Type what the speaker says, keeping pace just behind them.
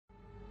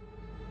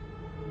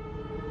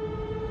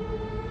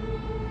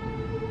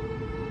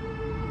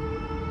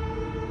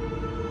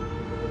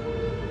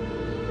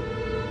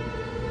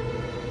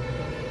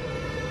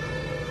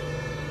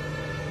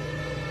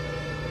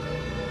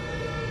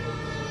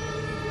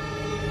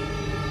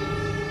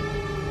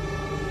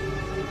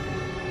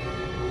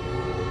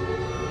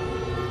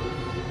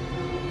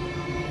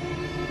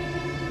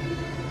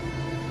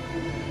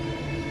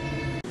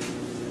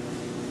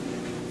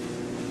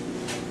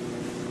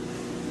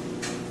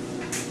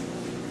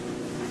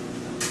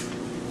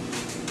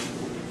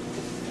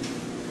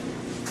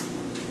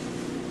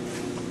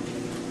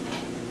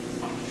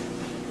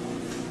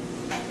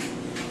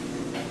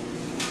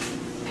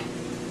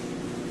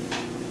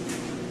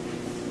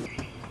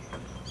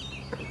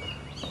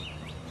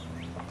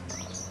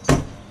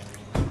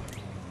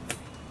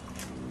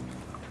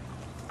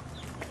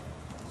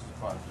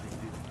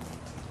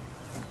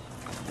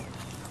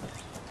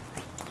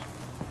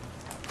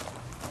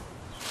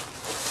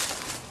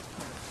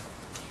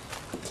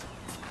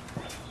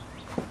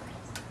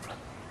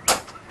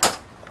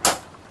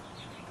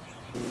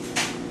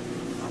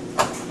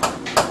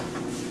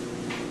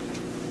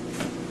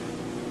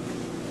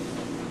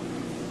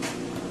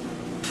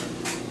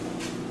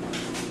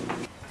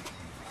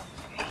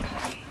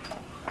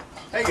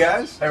Hey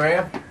guys. Hey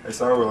man. Hey,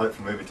 sorry we're late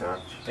for movie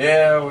time.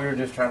 Yeah, we were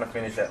just trying to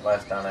finish that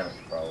last dynamics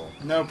problem.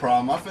 No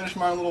problem. I finished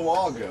mine a little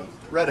while ago.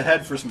 Read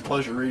ahead for some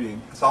pleasure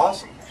reading. It's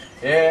awesome.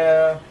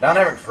 Yeah,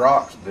 dynamics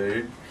rocks,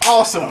 dude.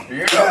 Awesome.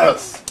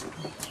 Yes.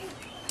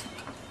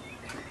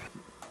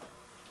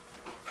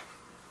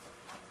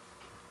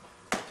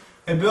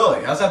 Hey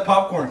Billy, how's that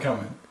popcorn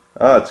coming?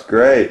 Oh, it's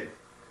great.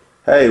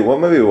 Hey, what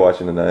movie are we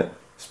watching tonight?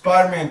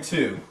 Spider-Man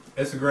 2.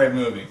 It's a great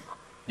movie.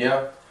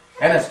 Yeah,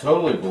 and it's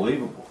totally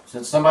believable.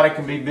 Since somebody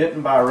can be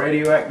bitten by a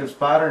radioactive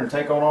spider and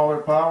take on all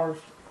their powers.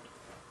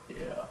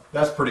 Yeah,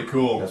 That's pretty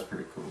cool. that's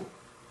pretty cool.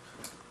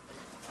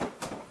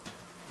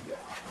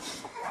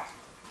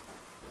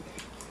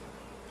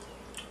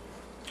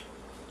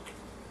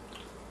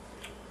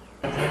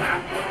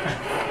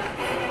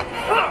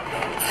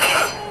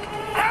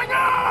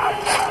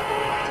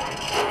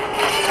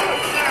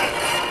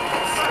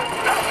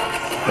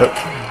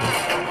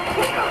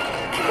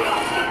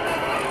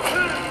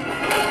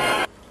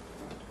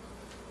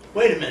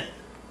 Wait a minute.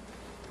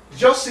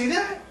 Did y'all see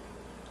that?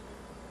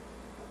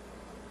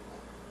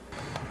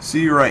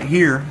 See right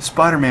here,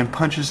 Spider-Man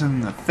punches him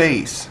in the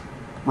face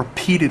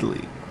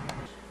repeatedly.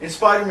 In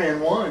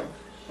Spider-Man 1,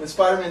 when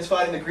Spider-Man's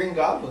fighting the Green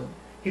Goblin,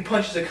 he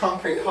punches a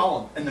concrete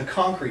column and the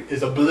concrete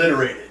is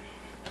obliterated.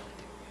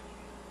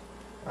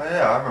 Oh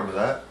yeah, I remember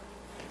that.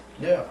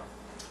 Yeah.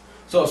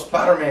 So if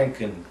Spider-Man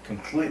can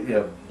completely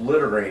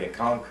obliterate a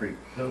concrete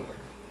pillar,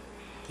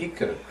 he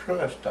could have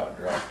crushed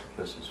Dr.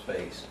 Octopus's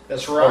face.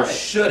 That's Or right.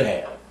 should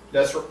have.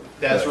 That's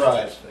crushed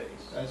right. his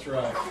face. That's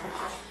right.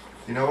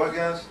 You know what,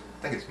 guys?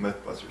 I think it's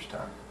Mythbusters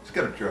time. Let's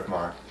go to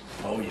Driftmire.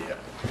 Oh yeah.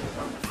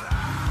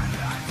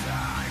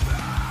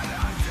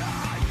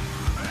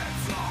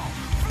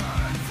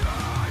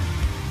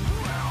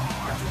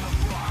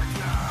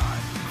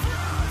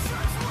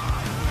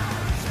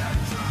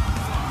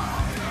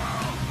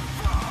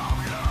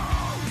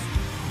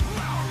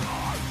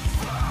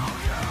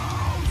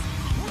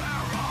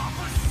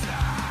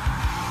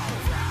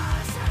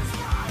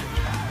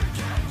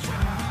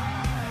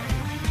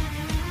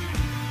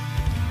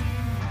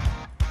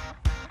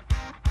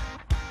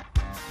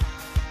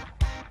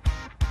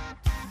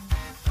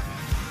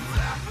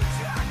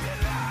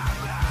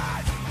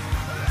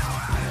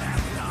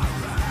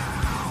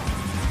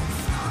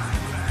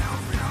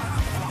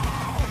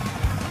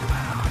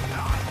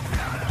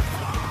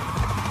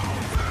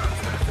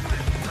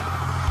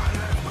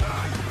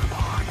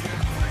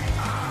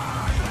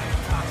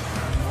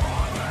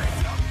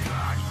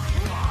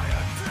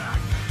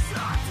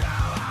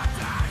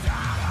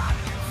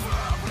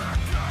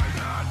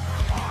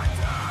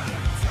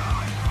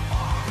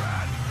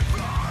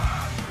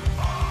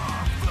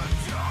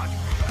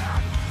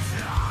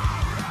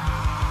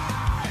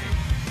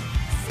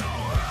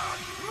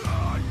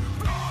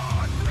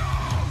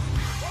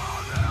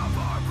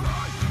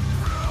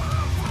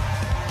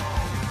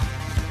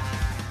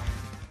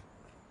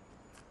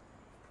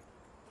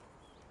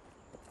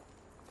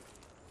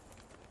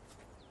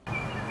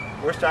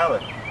 Where's Tyler?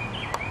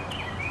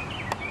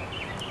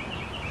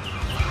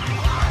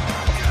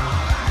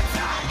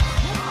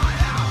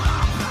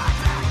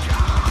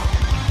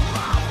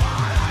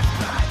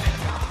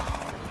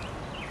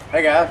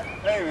 Hey guys.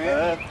 Hey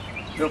man.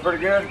 Feel pretty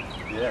good?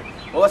 Yeah.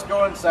 Well, let's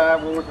go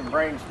inside where we can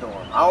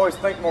brainstorm. I always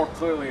think more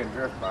clearly in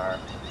Driftmire.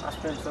 I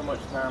spend so much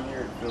time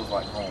here, it feels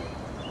like home.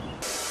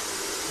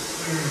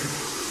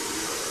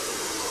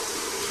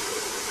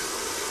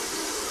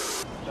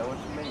 Know what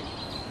you mean?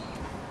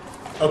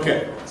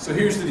 Okay, so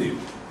here's the deal.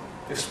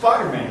 If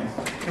Spider-Man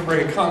can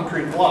break a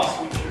concrete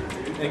block,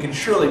 then it can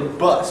surely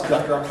bust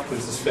Dr.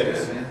 Octopus's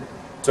face.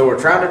 So we're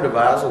trying to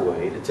devise a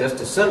way to test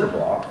a cinder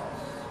block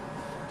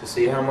to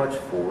see how much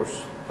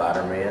force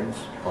Spider-Man's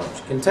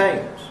punch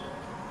contains.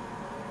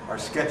 Our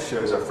sketch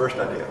shows our first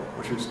idea,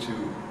 which was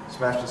to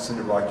smash the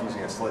cinder block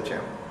using a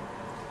sledgehammer.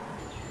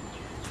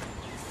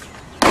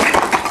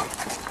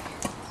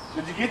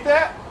 Did you get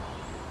that?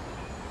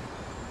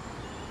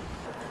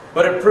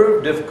 But it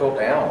proved difficult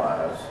to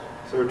analyze.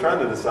 So we're trying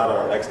to decide on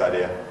our next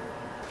idea.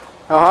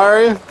 How high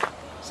are you?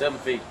 7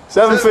 feet.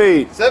 7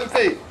 feet. 7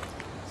 feet.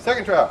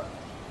 Second try.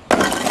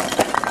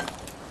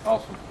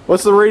 Awesome.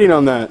 What's the reading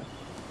on that?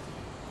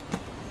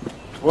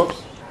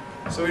 Whoops.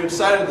 So we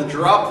decided to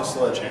drop the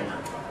sledgehammer.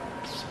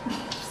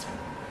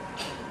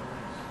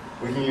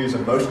 We can use a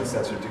motion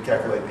sensor to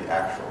calculate the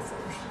actual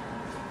force.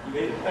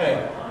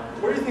 Hey,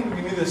 where do you think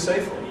we can do this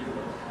safely?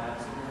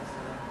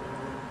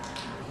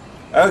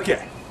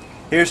 Okay,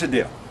 here's the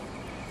deal.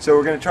 So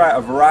we're going to try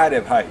a variety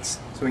of heights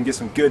so we can get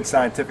some good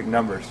scientific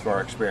numbers for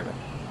our experiment.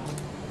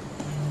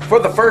 For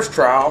the first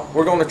trial,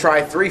 we're going to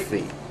try 3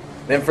 feet.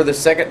 Then for the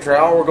second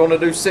trial, we're going to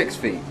do 6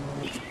 feet.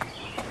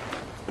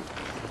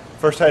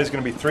 First height is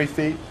going to be 3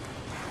 feet.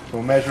 So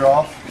we'll measure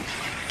off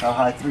how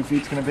high 3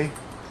 feet is going to be.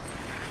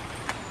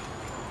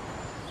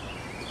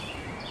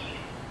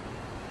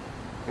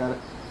 Got it?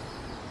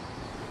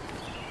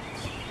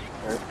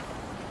 All right.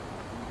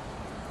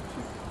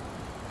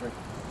 2, 3.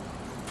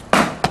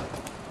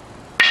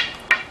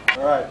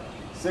 All right,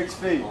 6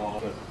 feet.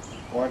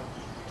 1,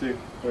 2,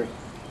 3.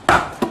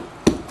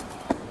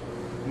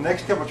 the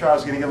next couple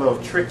trials are going to get a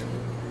little tricky.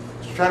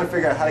 So we're trying to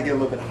figure out how to get a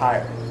little bit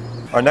higher.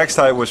 Our next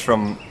height was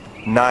from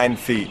 9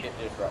 feet.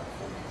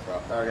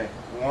 Okay,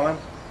 1,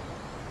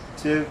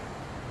 2,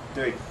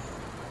 3.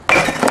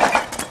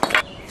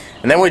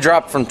 And then we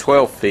dropped from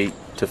 12 feet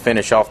to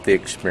finish off the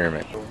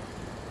experiment.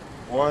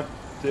 1,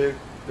 2,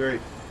 3.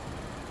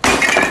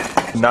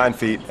 9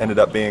 feet ended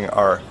up being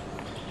our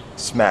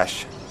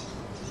smash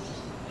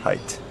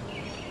height.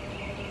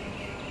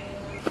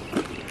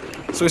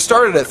 So we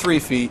started at 3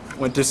 feet,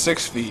 went to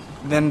 6 feet,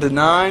 then to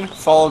 9,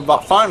 followed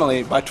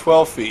finally by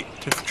 12 feet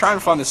to try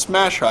and find the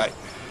smash height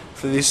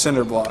for these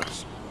cinder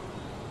blocks.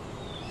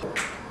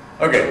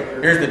 Okay,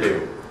 here's the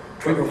deal.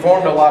 We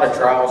performed a lot of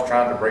trials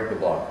trying to break the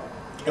block.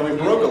 And we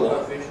broke a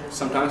lot,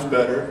 sometimes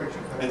better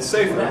and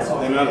safer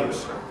than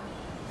others.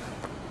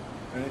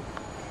 Ready?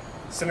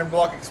 Cinder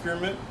block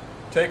experiment,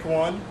 take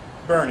 1,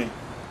 Bernie.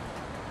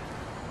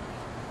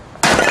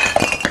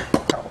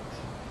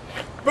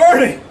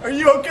 Bernie, are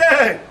you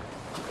okay?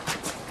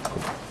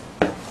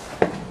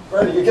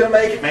 Bernie, you're gonna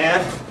make it,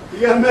 man. You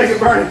gotta make it,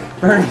 Bernie.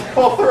 Bernie,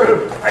 Pull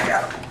through. I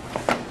got it.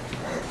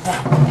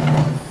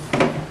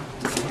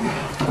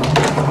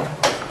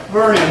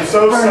 Bernie, I'm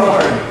so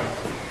sorry.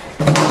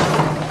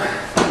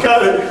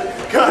 Got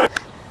it. Got it.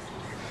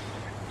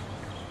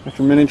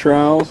 After many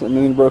trials and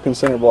many broken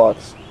cinder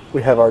blocks,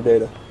 we have our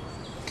data.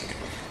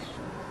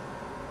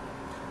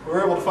 We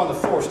were able to find the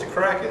force to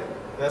crack it.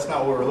 That's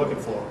not what we were looking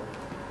for.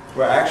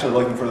 We're actually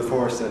looking for the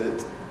force that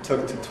it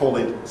took to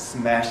totally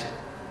smash it.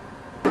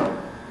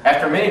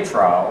 After many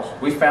trials,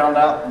 we found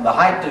out the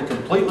height to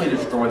completely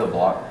destroy the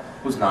block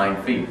was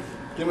 9 feet.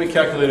 Then we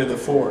calculated the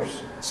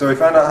force. So we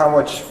found out how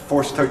much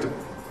force it took to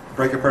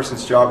break a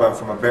person's jawbone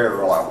from a very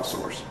reliable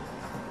source.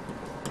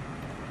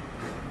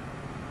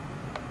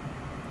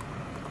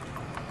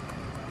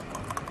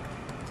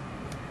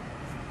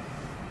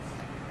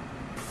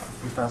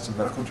 We found some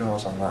medical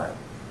journals online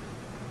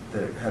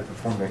that had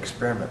performed an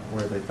experiment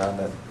where they found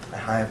that a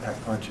high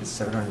impact punch is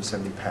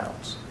 770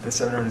 pounds. This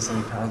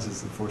 770 pounds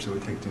is the force it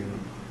would take to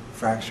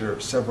fracture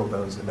several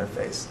bones in their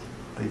face,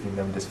 leaving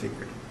them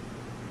disfigured.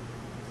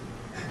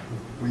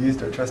 We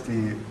used our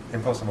trusty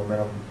impulse and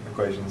momentum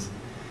equations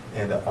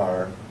and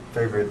our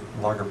favorite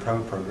Logger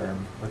Pro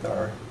program with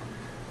our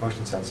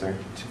motion sensor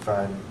to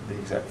find the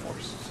exact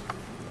force.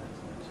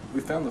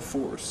 We found the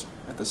force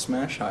at the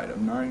smash height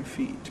of 9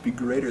 feet to be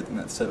greater than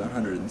that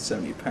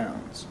 770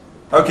 pounds.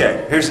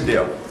 Okay, here's the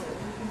deal.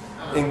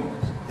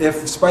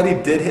 If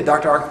Spidey did hit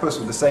Dr. Octopus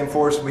with the same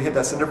force we hit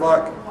that cinder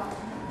block,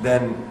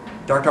 then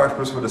Dr.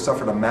 Octopus would have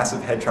suffered a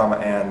massive head trauma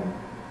and,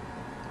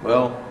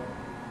 Well,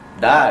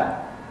 died.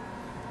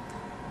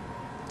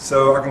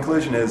 so our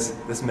conclusion is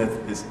this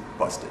myth is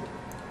busted.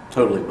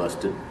 Totally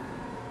busted.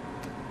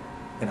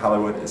 And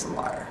Hollywood is a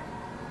liar.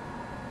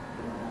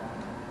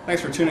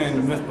 Thanks for tuning in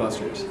to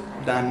Mythbusters,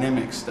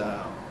 dynamic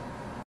style.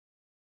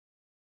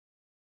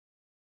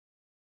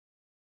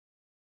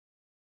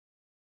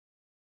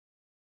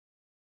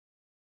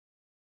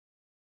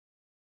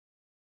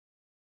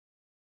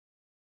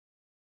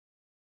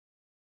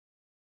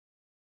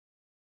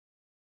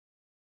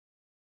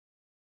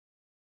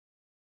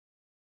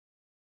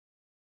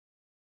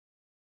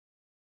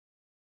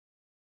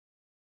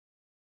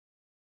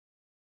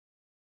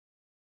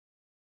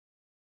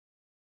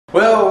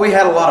 Well, we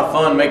had a lot of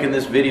fun making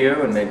this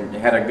video and then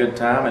had a good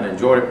time and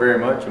enjoyed it very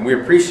much. And we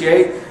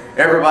appreciate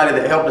everybody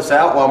that helped us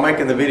out while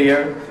making the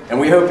video. And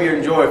we hope you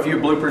enjoy a few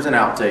bloopers and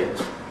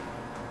outtakes.